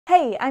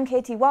Hey, I'm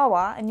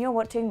Catiewahwah, and you're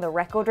watching the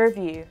record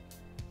review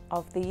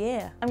of the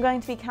year. I'm going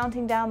to be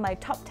counting down my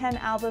top 10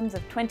 albums of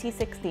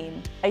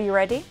 2016. Are you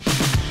ready?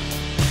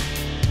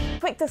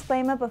 Quick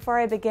disclaimer before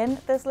I begin,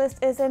 this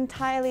list is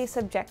entirely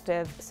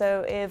subjective,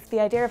 so if the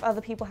idea of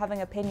other people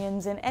having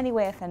opinions in any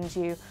way offends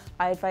you,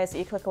 I advise that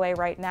you click away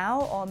right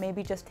now, or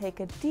maybe just take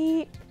a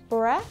deep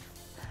breath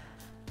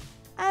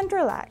and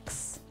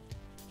relax.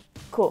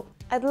 Cool.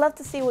 I'd love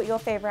to see what your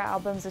favourite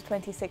albums of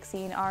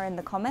 2016 are in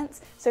the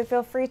comments, so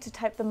feel free to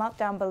type them up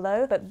down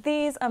below, but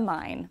these are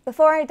mine.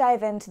 Before I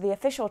dive into the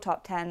official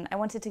top 10, I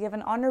wanted to give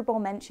an honourable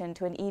mention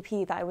to an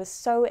EP that I was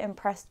so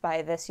impressed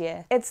by this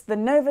year. It's the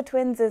Nova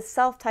Twins'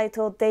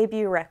 self-titled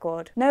debut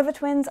record. Nova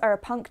Twins are a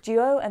punk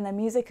duo and their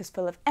music is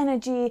full of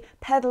energy,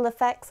 pedal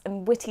effects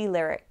and witty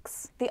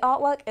lyrics. The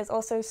artwork is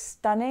also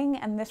stunning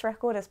and this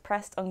record is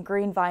pressed on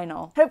green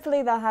vinyl.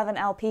 Hopefully they'll have an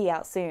LP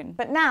out soon.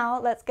 But now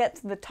let's get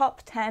to the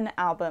top 10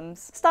 albums.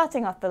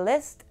 Starting off the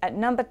list, at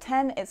number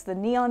 10 it's the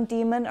Neon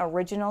Demon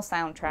original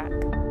soundtrack.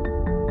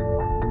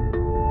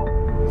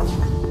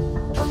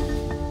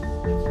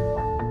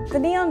 The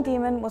Neon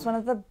Demon was one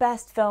of the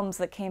best films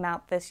that came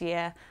out this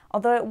year,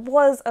 although it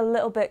was a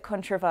little bit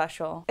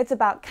controversial. It's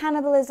about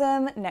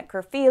cannibalism,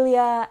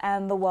 necrophilia,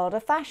 and the world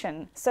of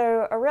fashion,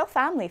 so a real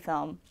family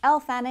film. Elle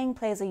Fanning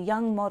plays a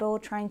young model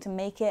trying to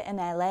make it in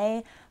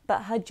LA,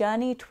 but her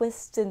journey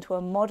twists into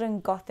a modern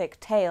gothic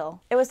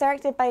tale. It was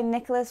directed by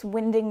Nicholas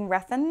Winding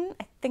Refn,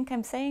 I think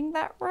I'm saying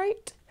that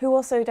right, who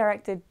also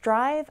directed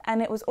Drive,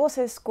 and it was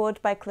also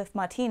scored by Cliff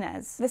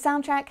Martinez. The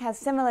soundtrack has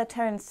similar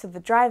tones to the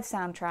Drive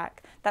soundtrack,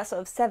 that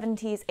sort of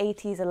 70s,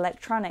 80s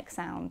electronic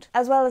sound,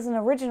 as well as an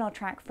original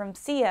track from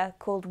Sia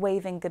called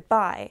Waving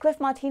Goodbye. Cliff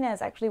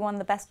Martinez actually won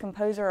the Best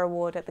Composer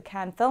award at the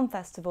Cannes Film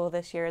Festival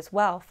this year as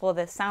well for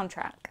this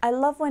soundtrack. I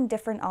love when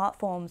different art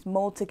forms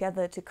mold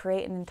together to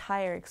create an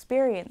entire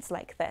experience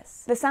like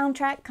this. The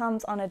soundtrack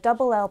comes on a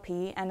double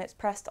LP and it's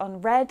pressed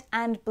on red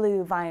and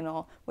blue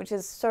vinyl, which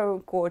is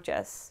so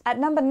gorgeous. At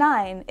number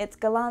 9, it's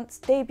Gallant's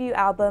debut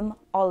album,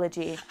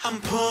 Ology.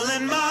 I'm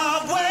pulling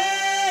my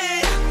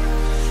way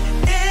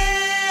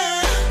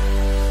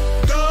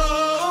in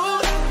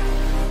gold.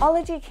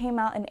 Ology came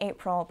out in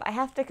April, but I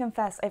have to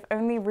confess I've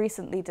only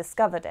recently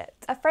discovered it.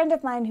 A friend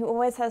of mine who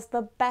always has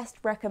the best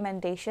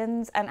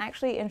recommendations and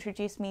actually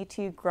introduced me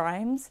to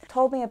Grimes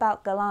told me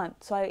about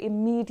Gallant, so I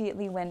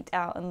immediately went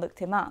out and looked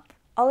him up.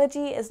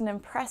 Ology is an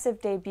impressive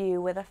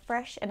debut with a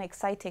fresh and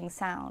exciting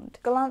sound.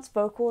 Gallant's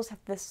vocals have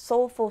this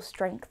soulful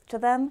strength to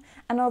them,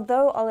 and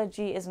although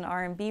Ology is an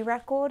R&B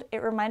record,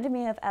 it reminded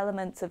me of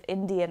elements of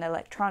indie and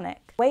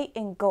electronic. Weight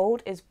in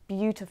Gold is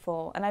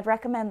beautiful, and I'd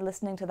recommend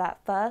listening to that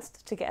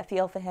first to get a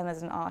feel for him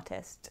as an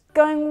artist.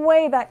 Going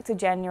way back to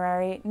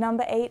January,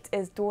 number 8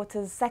 is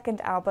Daughter's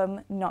second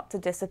album, Not to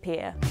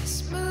Disappear.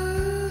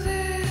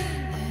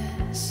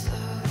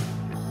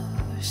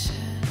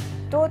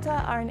 Daughter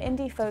are an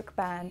indie folk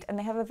band and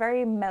they have a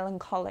very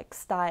melancholic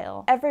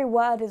style. Every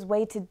word is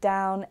weighted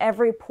down,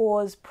 every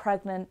pause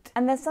pregnant,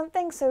 and there's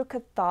something so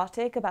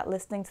cathartic about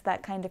listening to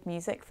that kind of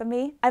music for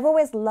me. I've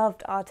always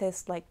loved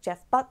artists like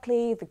Jeff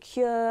Buckley, The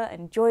Cure,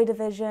 and Joy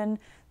Division.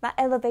 That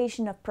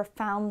elevation of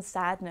profound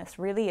sadness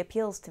really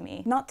appeals to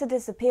me. Not to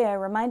Disappear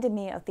reminded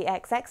me of the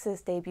XX's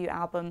debut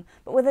album,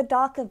 but with a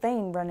darker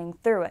vein running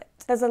through it.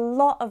 There's a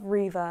lot of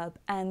reverb,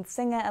 and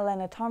singer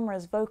Elena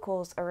Tomra's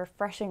vocals are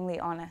refreshingly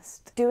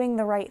honest. Doing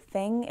the Right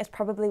Thing is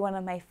probably one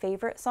of my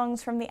favorite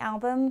songs from the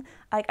album.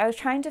 I was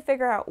trying to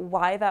figure out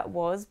why that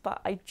was, but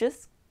I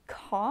just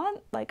can't.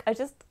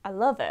 I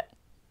love it.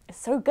 It's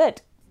so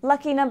good.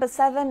 Lucky number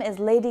 7 is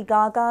Lady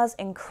Gaga's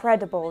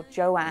incredible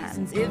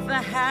Joanne. If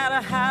I had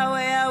a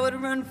highway, I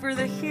would run for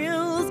the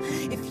hills.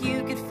 If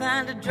you could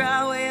find a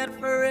dry way, I'd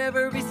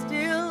forever be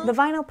still. The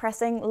vinyl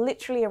pressing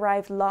literally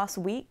arrived last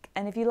week,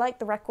 and if you like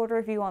the record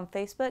review on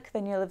Facebook,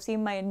 then you'll have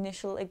seen my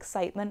initial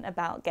excitement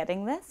about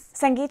getting this.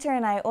 Sangeeta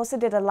and I also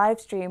did a live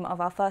stream of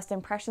our first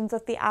impressions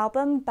of the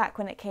album back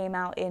when it came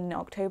out in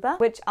October,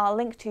 which I'll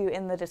link to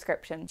in the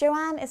description.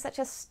 Joanne is such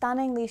a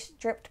stunningly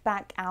stripped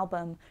back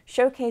album,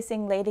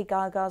 showcasing Lady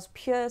Gaga's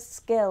pure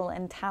skill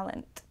and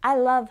talent. I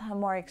love her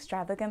more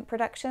extravagant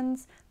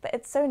productions, but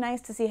it's so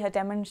nice to see her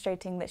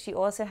demonstrating that she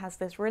also has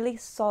this really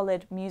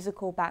solid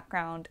musical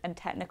background and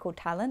technical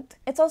talent.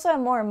 It's also a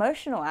more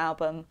emotional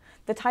album.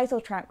 The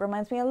title track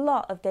reminds me a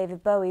lot of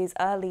David Bowie's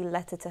early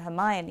Letter to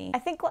Hermione. I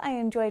think what I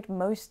enjoyed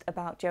most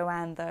about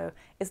Joanne, though,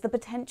 is the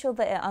potential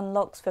that it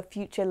unlocks for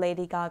future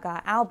Lady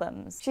Gaga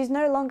albums. She's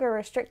no longer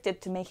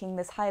restricted to making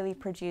this highly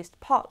produced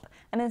pop,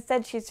 and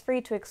instead she's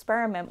free to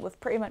experiment with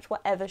pretty much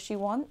whatever she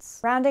wants.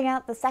 Rounding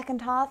out the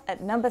second half,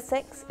 at number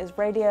 6 is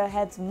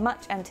Radiohead's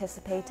much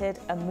anticipated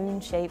A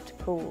Moon-Shaped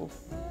Pool.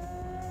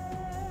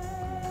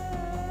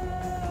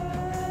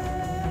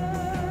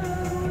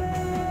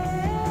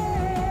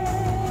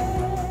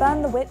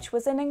 Burn the Witch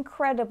was an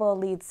incredible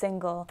lead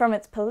single. From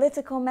its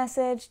political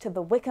message to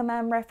the Wicker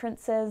Man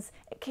references,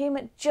 it came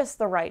at just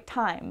the right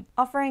time,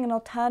 offering an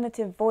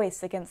alternative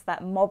voice against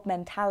that mob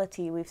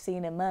mentality we've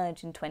seen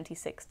emerge in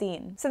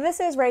 2016. So this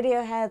is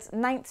Radiohead's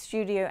 9th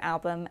studio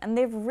album, and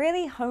they've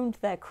really honed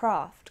their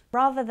craft.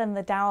 Rather than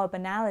the dour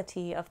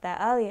banality of their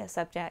earlier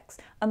subjects,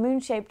 A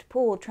Moon-Shaped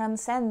Pool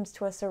transcends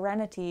to a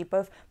serenity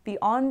both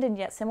beyond and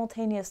yet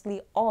simultaneously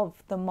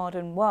of the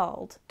modern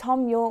world.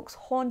 Tom Yorke's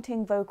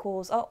haunting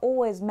vocals are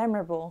always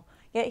memorable,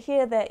 yet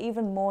here they're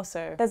even more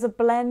so. There's a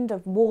blend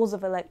of walls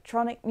of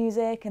electronic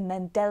music and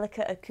then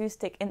delicate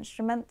acoustic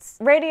instruments.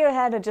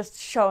 Radiohead are just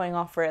showing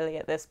off really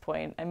at this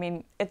point. I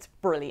mean, it's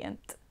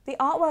brilliant. The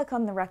artwork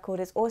on the record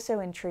is also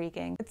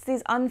intriguing. It's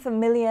these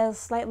unfamiliar,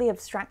 slightly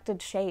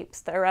abstracted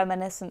shapes that are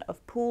reminiscent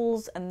of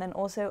pools and then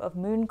also of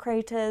moon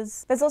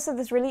craters. There's also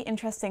this really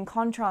interesting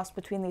contrast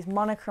between these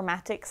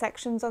monochromatic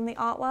sections on the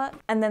artwork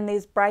and then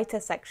these brighter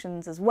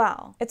sections as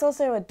well. It's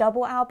also a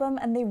double album,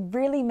 and they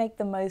really make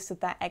the most of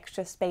that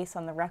extra space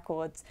on the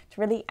records to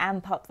really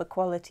amp up the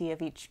quality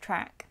of each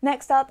track.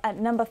 Next up at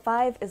number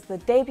 5 is the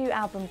debut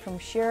album from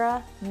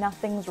Shura,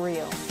 Nothing's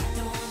Real.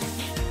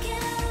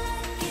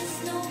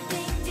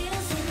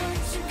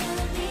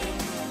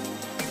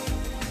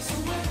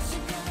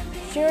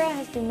 Shura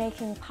has been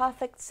making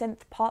perfect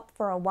synth pop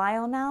for a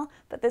while now,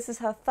 but this is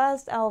her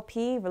first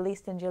LP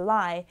released in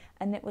July,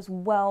 and it was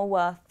well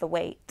worth the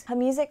wait. Her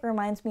music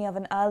reminds me of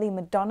an early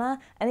Madonna,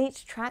 and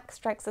each track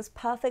strikes this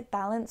perfect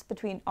balance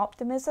between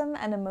optimism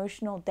and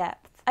emotional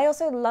depth. I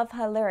also love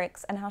her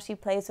lyrics and how she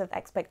plays with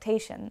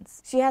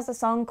expectations. She has a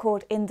song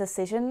called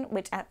Indecision,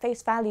 which at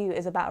face value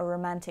is about a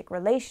romantic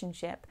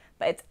relationship,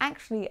 but it's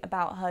actually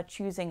about her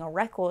choosing a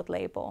record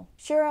label.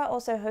 Shura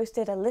also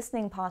hosted a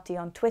listening party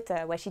on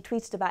Twitter where she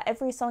tweeted about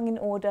every song in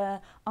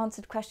order,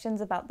 answered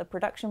questions about the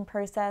production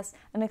process,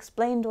 and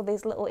explained all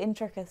these little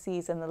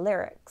intricacies in the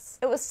lyrics.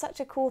 It was such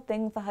a cool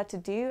thing for her to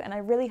do, and I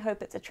really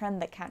hope it's a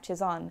trend that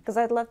catches on, because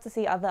I'd love to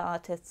see other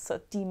artists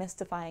sort of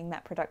demystifying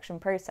that production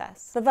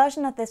process. The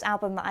version of this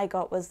album that I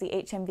got was the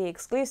HMV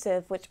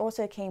exclusive, which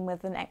also came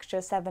with an extra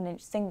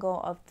 7-inch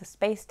single of the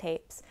Space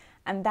Tapes,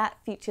 and that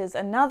features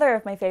another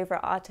of my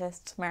favourite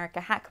artists, Marika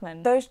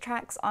Hackman. Those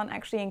tracks aren't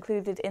actually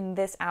included in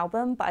this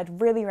album, but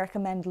I'd really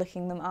recommend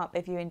looking them up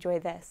if you enjoy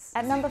this.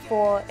 At number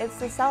 4, it's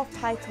the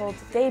self-titled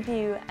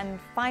debut and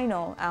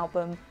final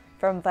album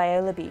from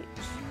Viola Beach.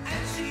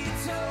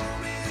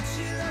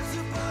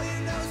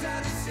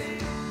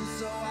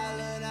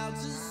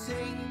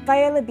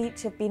 Viola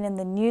Beach have been in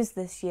the news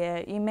this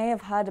year. You may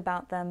have heard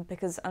about them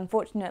because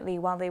unfortunately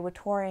while they were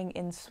touring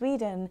in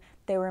Sweden,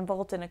 they were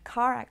involved in a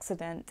car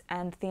accident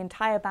and the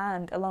entire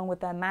band, along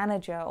with their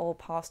manager, all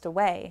passed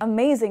away.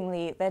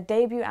 Amazingly, their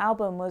debut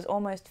album was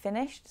almost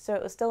finished, so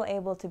it was still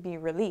able to be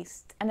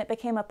released. And it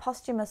became a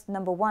posthumous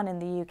 #1 in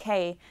the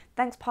UK,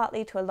 thanks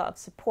partly to a lot of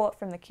support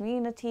from the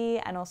community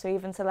and also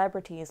even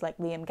celebrities like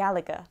Liam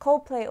Gallagher.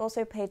 Coldplay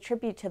also paid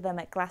tribute to them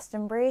at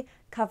Glastonbury,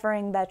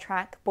 covering their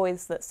track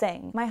Boys That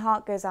Sing. My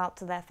heart goes out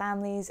to their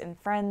families and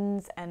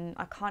friends, and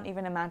I can't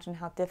even imagine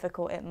how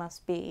difficult it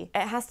must be.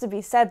 It has to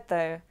be said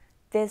though,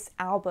 this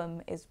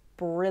album is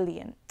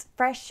brilliant.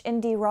 Fresh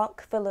indie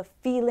rock full of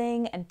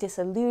feeling and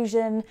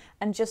disillusion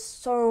and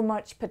just so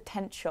much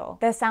potential.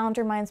 Their sound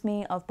reminds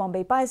me of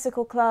Bombay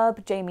Bicycle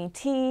Club, Jamie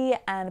T,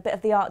 and a bit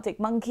of the Arctic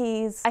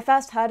Monkeys. I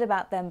first heard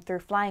about them through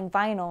Flying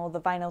Vinyl,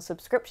 the vinyl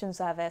subscription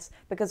service,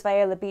 because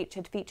Viola Beach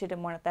had featured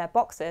in one of their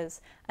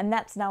boxes, and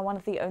that's now one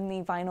of the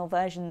only vinyl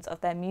versions of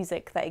their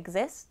music that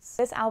exists.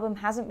 This album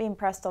hasn't been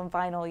pressed on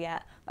vinyl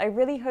yet, but I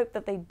really hope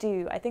that they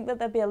do. I think that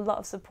there'd be a lot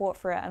of support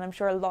for it, and I'm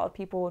sure a lot of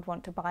people would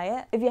want to buy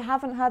it. If you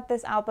haven't heard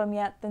this album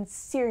yet, then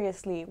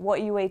seriously, what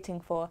are you waiting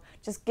for?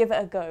 Just give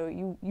it a go,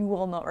 you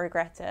will not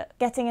regret it.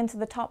 Getting into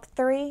the top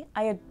 3,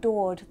 I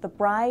adored The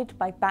Bride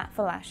by Bat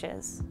for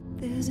Lashes.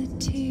 There's a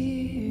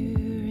tear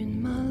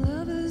in my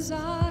lover's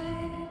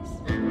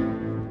eyes.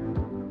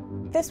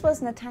 This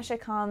was Natasha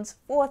Khan's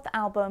 4th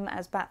album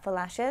as Bat for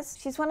Lashes.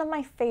 She's one of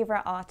my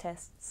favourite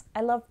artists.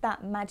 I love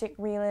that magic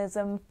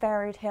realism,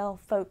 fairy tale,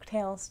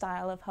 folktale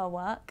style of her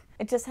work.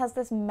 It just has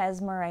this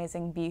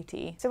mesmerizing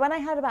beauty. So when I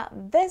heard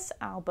about this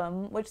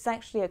album, which is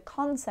actually a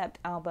concept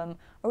album,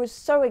 I was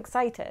so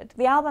excited.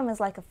 The album is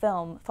like a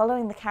film,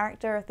 following the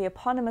character of the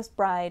eponymous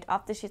bride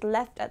after she's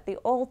left at the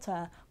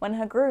altar when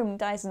her groom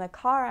dies in a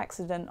car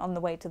accident on the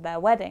way to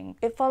their wedding.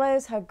 It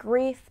follows her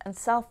grief and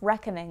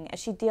self-reckoning as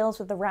she deals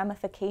with the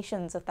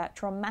ramifications of that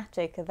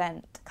traumatic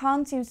event.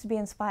 Khan seems to be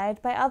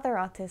inspired by other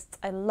artists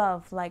I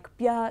love, like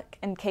Björk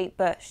and Kate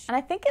Bush. And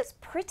I think it's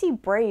pretty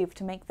brave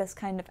to make this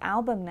kind of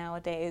album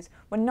nowadays,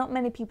 when not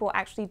many people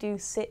actually do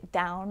sit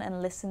down and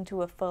listen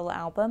to a full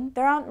album.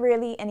 There aren't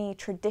really any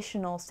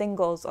traditional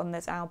singles on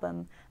this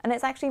album, and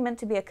it's actually meant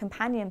to be a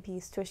companion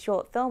piece to a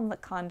short film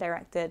that Khan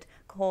directed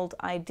called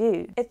I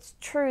Do. It's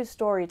true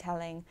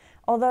storytelling,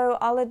 although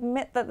I'll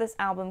admit that this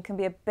album can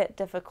be a bit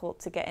difficult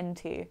to get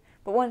into.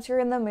 But once you're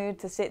in the mood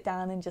to sit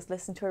down and just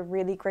listen to a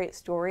really great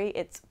story,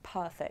 it's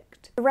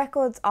perfect. The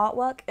record's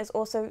artwork is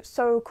also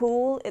so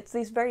cool. It's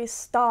these very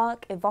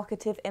stark,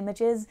 evocative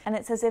images, and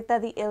it's as if they're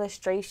the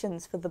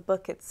illustrations for the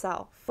book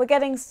itself. We're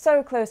getting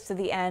so close to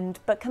the end,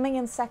 but coming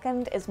in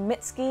second is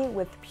Mitski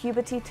with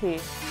Puberty 2.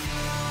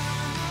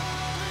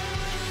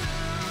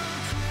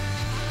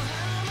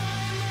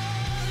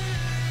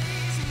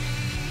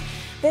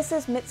 This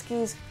is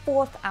Mitski's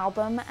 4th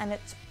album, and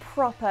it's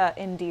proper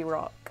indie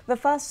rock. music.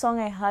 The first song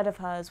I heard of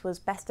hers was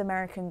Best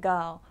American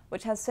Girl,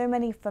 which has so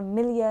many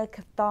familiar,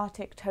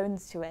 cathartic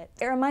tones to it.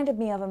 It reminded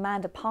me of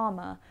Amanda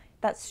Palmer,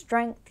 that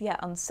strength yet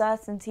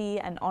uncertainty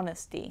and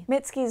honesty.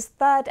 Mitski's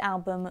third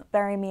album,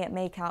 Bury Me at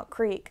Makeout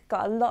Creek,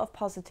 got a lot of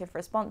positive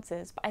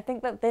responses, but I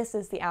think that this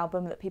is the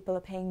album that people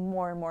are paying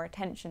more and more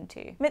attention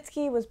to.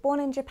 Mitski was born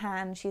in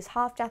Japan, she's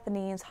half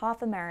Japanese,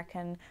 half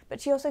American, but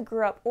she also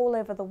grew up all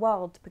over the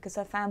world because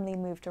her family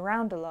moved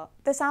around a lot.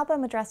 This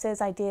album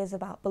addresses ideas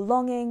about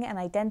belonging and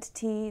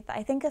identity that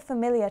I think are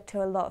familiar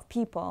to a lot of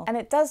people, and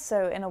it does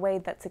so in a way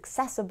that's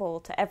accessible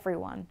to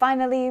everyone.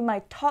 Finally,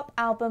 my top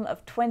album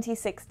of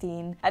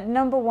 2016. At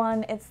number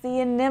 1, it's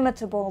the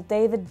inimitable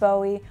David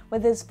Bowie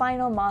with his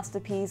final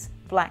masterpiece,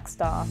 Black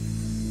Star.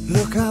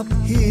 Look up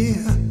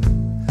here,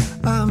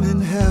 I'm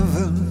in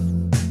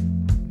heaven.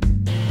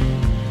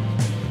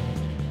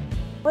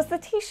 Was the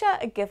t-shirt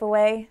a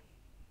giveaway?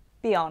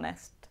 Be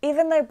honest.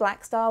 Even though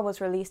Black Star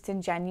was released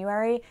in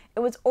January,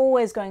 it was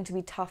always going to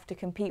be tough to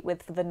compete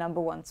with for the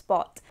number 1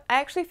 spot. I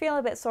actually feel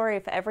a bit sorry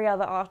for every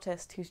other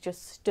artist who's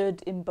just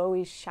stood in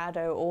Bowie's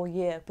shadow all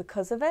year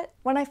because of it.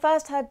 When I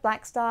first heard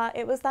Black Star,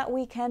 it was that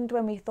weekend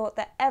when we thought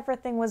that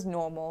everything was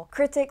normal.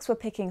 Critics were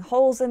picking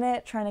holes in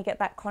it, trying to get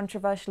that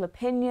controversial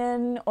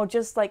opinion, or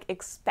just like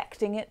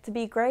expecting it to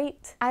be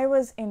great. I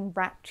was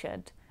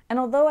enraptured. And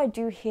although I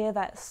do hear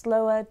that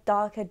slower,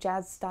 darker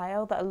jazz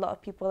style that a lot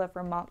of people have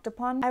remarked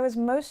upon, I was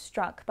most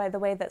struck by the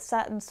way that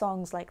certain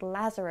songs like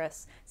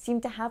Lazarus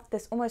seem to have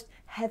this almost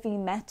heavy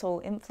metal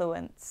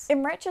influence.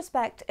 In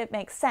retrospect, it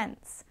makes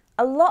sense.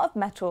 A lot of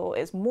metal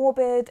is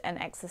morbid and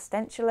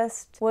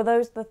existentialist. Were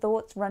those the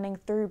thoughts running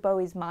through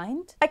Bowie's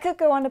mind? I could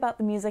go on about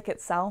the music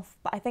itself,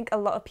 but I think a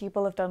lot of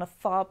people have done a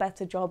far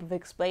better job of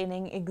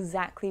explaining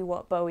exactly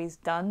what Bowie's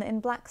done in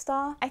Black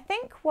Star. I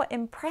think what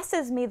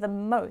impresses me the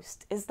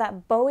most is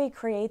that Bowie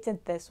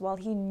created this while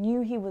he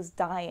knew he was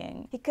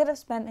dying. He could have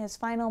spent his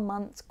final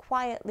months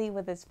quietly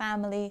with his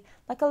family,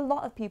 like a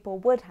lot of people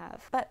would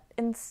have, but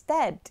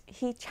instead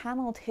he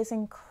channeled his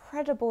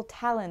incredible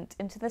talent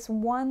into this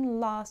one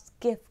last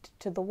gift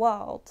to the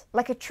world.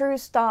 Like a true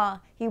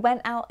star, he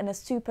went out in a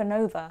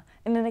supernova,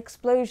 in an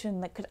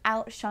explosion that could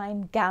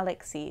outshine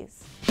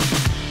galaxies.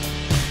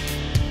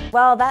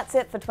 Well, that's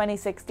it for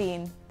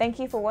 2016. Thank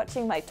you for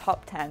watching my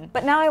top 10.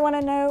 But now I want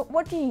to know,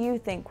 what do you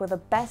think were the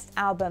best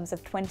albums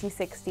of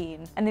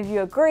 2016? And if you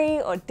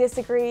agree or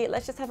disagree,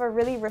 let's just have a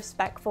really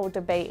respectful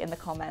debate in the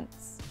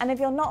comments. And if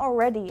you're not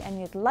already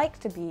and you'd like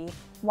to be,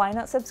 why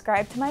not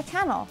subscribe to my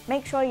channel?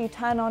 Make sure you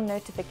turn on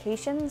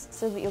notifications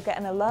so that you'll get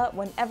an alert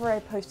whenever I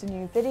post a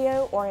new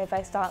video or if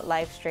I start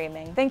live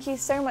streaming. Thank you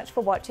so much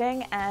for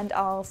watching, and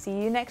I'll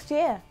see you next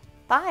year.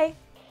 Bye!